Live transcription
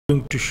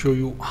Going to show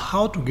you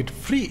how to get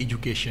free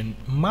education,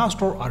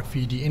 master or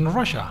PhD in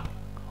Russia,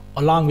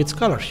 along with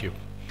scholarship.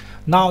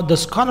 Now the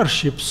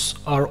scholarships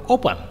are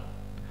open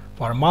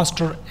for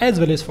master as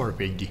well as for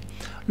PhD.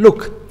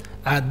 Look,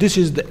 this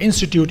is the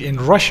institute in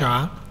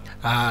Russia,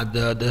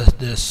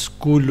 the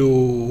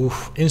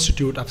Skolkovo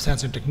Institute of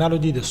Science and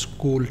Technology, the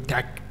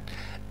Skoltech,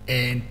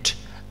 and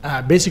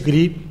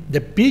basically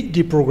the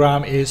PhD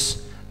program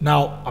is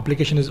now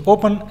application is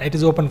open. It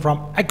is open from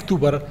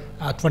October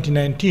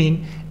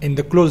 2019 and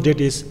the close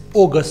date is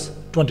August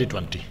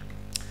 2020.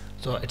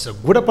 So it's a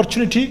good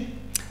opportunity.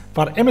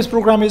 For MS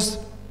program is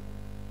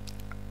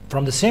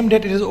from the same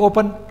date it is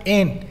open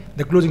and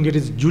the closing date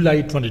is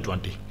July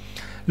 2020.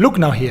 Look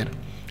now here,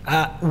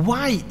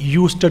 why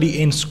you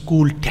study in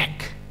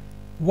Skoltech?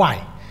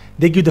 Why?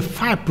 They give the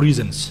 5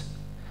 reasons.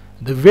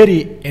 The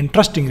very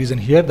interesting reason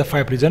here, the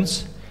 5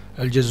 reasons.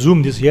 I'll just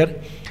zoom this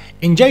here.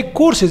 Enjoy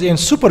courses in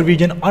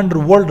supervision under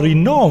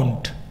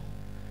world-renowned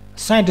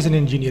scientists and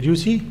engineers. You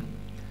see,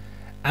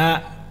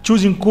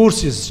 choosing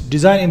courses,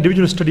 design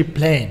individual study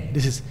plan.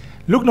 This is,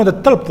 look now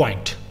the third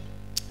point.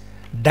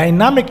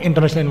 Dynamic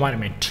international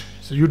environment.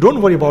 So you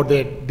don't worry about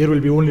that. There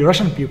will be only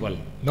Russian people.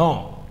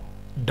 No,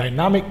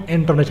 dynamic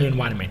international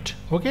environment.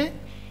 Okay,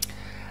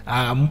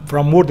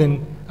 from more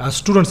than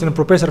students and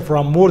professors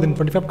from more than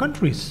 25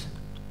 countries.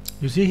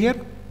 You see here.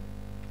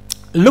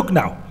 Look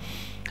now.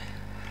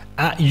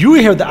 You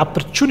have the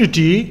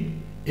opportunity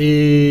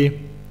to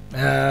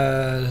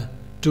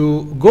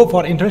go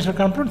for international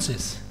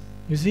conferences.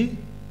 You see,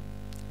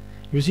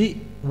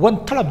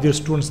 1/3 of their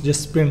students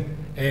just spend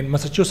in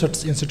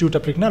Massachusetts Institute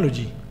of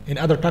Technology and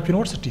other top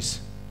universities.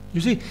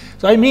 You see,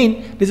 so I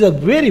mean, this is a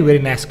very, very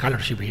nice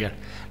scholarship here.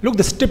 Look,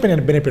 the stipend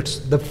and benefits,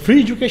 the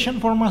free education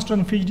for master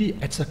and PhD,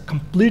 it's a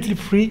completely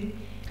free.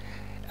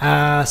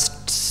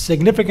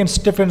 Significant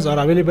stipends are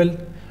available,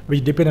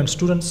 which depend on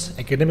students'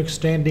 academic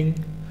standing,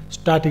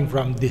 starting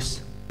from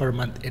this per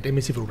month at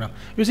MSc program.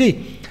 You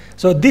see,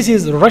 so this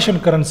is Russian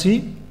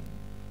currency.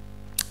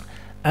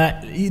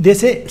 They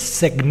say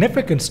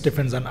significant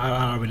stipends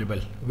are available,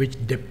 which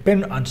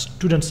depend on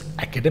students'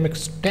 academic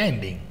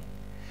standing.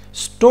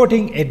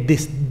 Starting at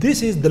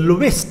this is the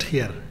lowest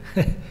here.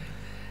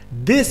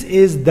 This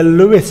is the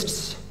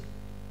lowest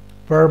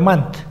per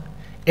month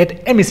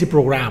at MSc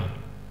program.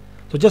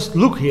 So just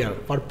look here,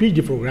 for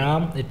PhD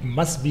program, it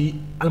must be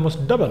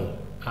almost double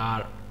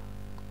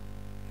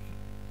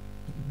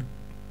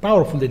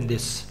powerful than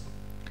this.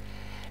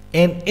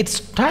 And it's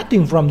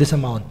starting from this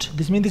amount.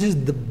 This means this is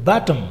the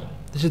bottom.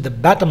 This is the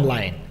bottom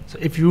line. So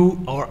if you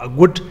are a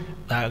good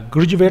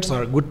graduates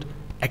or good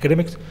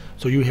academics,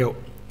 so you have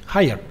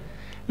higher.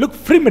 Look,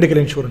 free medical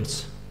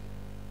insurance.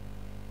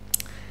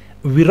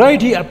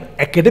 Variety of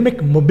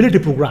academic mobility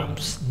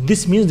programs.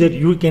 This means that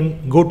you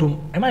can go to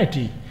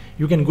MIT,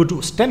 you can go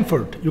to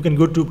Stanford, you can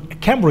go to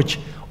Cambridge,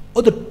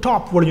 or the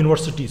top world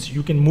universities.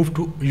 You can move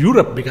to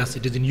Europe because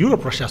it is in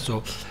Europe, Russia.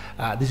 So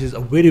this is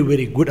a very,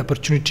 very good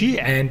opportunity.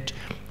 And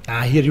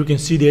here you can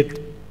see that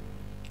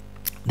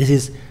this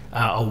is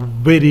a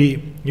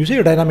very, you see,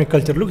 a dynamic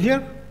culture. Look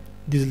here,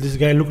 this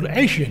guy look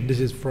Asian.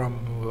 This is from,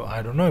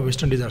 I don't know,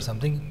 West Indies or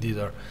something. These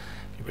are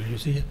people you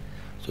see here.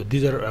 So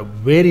these are a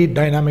very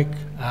dynamic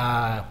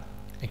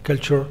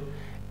culture,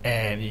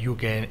 and you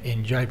can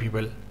enjoy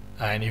people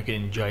and you can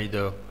enjoy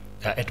the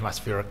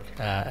atmosphere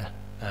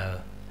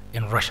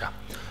in Russia.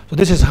 So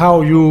this is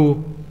how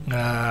you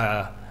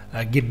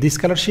get this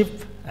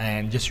scholarship,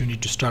 and just you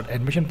need to start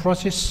admission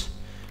process.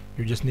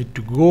 You just need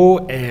to go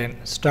and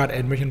start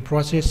admission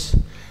process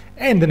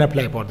and then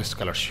apply for the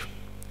scholarship.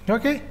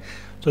 Okay,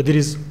 so there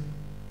is,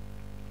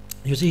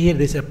 you see here,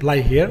 this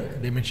apply here,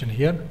 they mention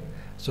here.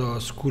 So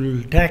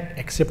Skoltech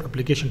accept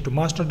application to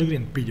master degree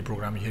and PhD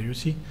program. Here you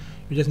see,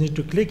 you just need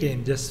to click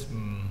and just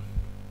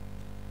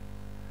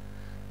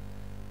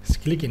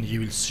click and you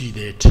will see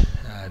that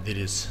there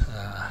is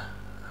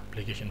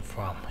application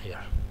form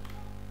here.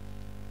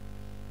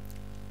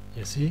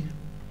 You see,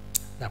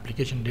 the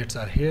application dates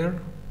are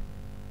here.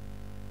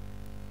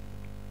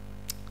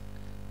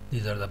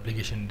 These are the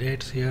application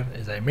dates here,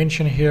 as I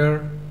mentioned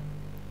here.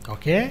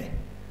 Okay,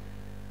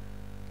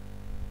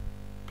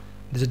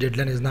 this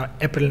deadline is now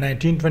April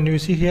 19th when you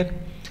see here.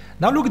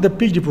 Now look at the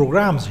PhD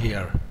programs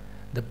here.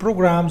 The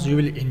programs you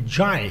will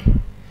enjoy.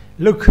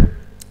 Look,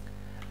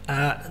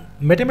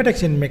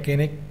 mathematics and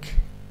mechanics,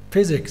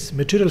 physics,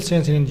 material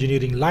science and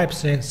engineering, life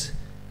science.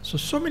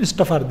 So many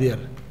stuff are there.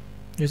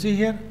 You see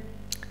here,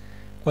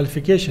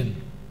 qualification.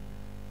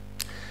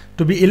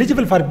 To be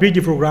eligible for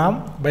PhD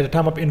program, by the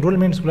time of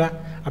enrollment,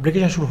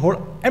 application should hold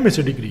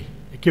MSc degree,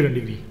 equivalent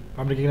degree,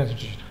 public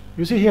institution.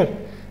 You see here,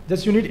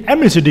 just you need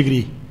MSc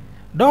degree.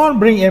 Don't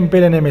bring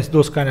MPhil and MS,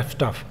 those kind of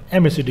stuff.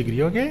 MSc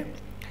degree, okay?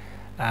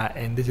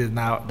 And this is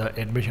now the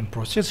admission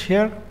process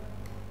here.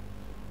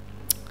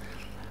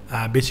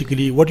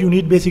 Basically, what you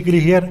need basically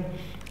here,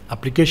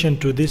 application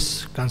to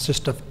this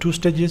consists of 2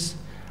 stages.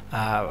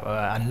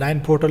 Online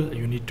portal,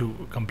 you need to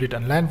complete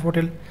online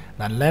portal,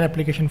 the online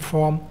application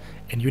form,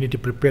 and you need to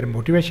prepare a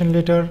motivation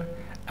letter,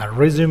 a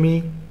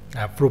resume,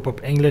 proof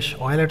of English,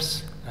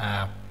 IELTS,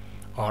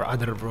 or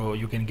other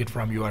you can get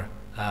from your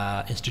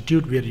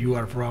institute where you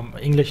are from,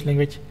 English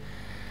language.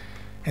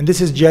 And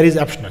this is GRE is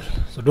optional,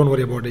 so don't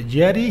worry about it.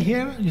 GRE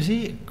here, you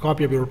see,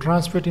 copy of your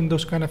transcript in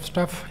those kind of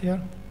stuff here.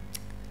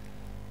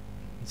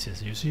 It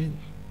says, you see,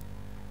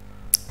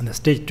 and the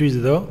stage 2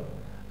 is the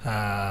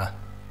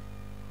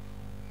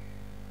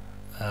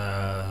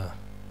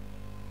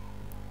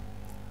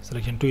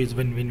selection 2 is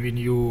when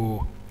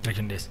you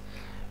selection days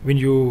when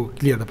you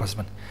clear the first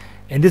one.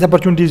 And this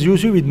opportunity is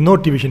usually with no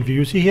tuition fee.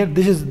 You see here,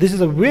 this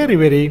is a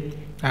very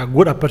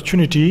good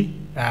opportunity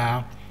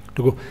to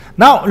go.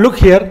 Now look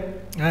here.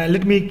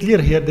 Let me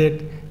clear here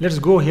that let's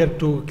go here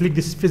to click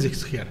this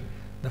physics here,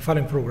 the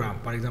following program,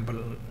 for example.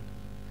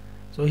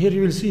 So here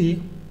you will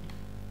see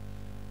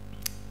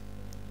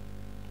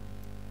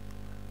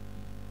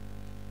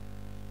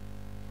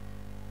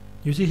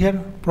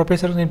here,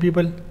 professors and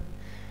people,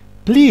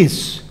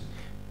 please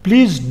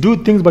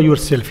do things by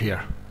yourself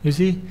here. You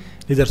see,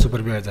 these are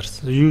supervisors.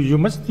 So you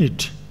must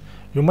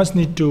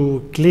need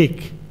to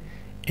click,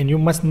 and you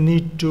must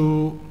need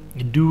to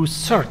do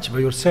search by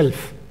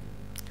yourself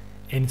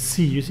and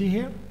see. You see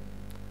here,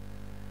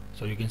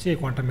 so you can see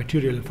quantum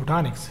material and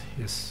photonics.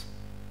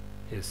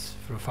 His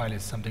profile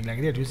is something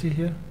like that. You see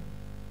here,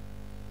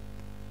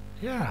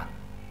 yeah,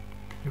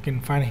 you can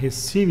find his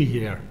CV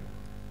here.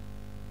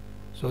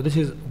 So this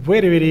is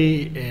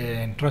very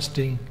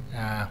interesting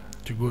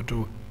to go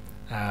to.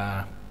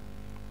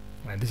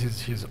 This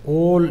is his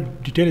all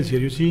details here.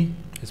 You see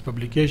his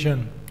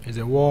publication, his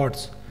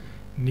awards,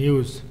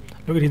 news.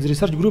 Look at his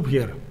research group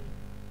here.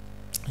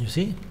 You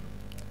see,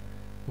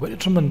 very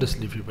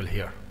tremendously people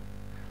here.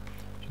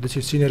 So this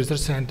is senior research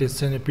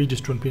scientist and a PhD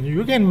student.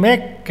 You can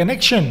make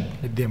connection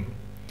with them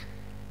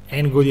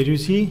and go there. You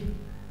see,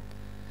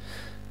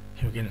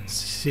 you can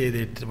say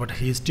that what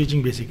he is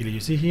teaching basically. You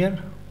see here,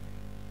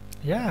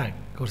 yeah,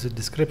 course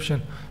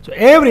description. So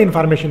every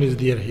information is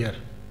there here.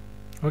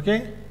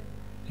 Okay,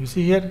 you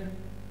see here,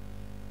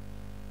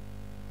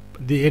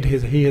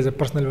 he has a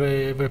personal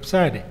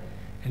website,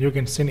 and you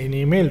can send an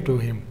email to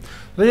him.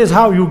 So this is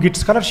how you get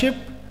scholarship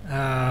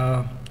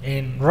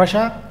in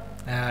Russia.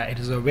 It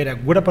is a very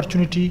good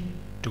opportunity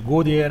to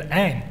go there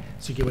and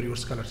secure your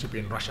scholarship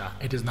in Russia.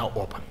 It is now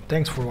open.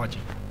 Thanks for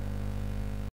watching.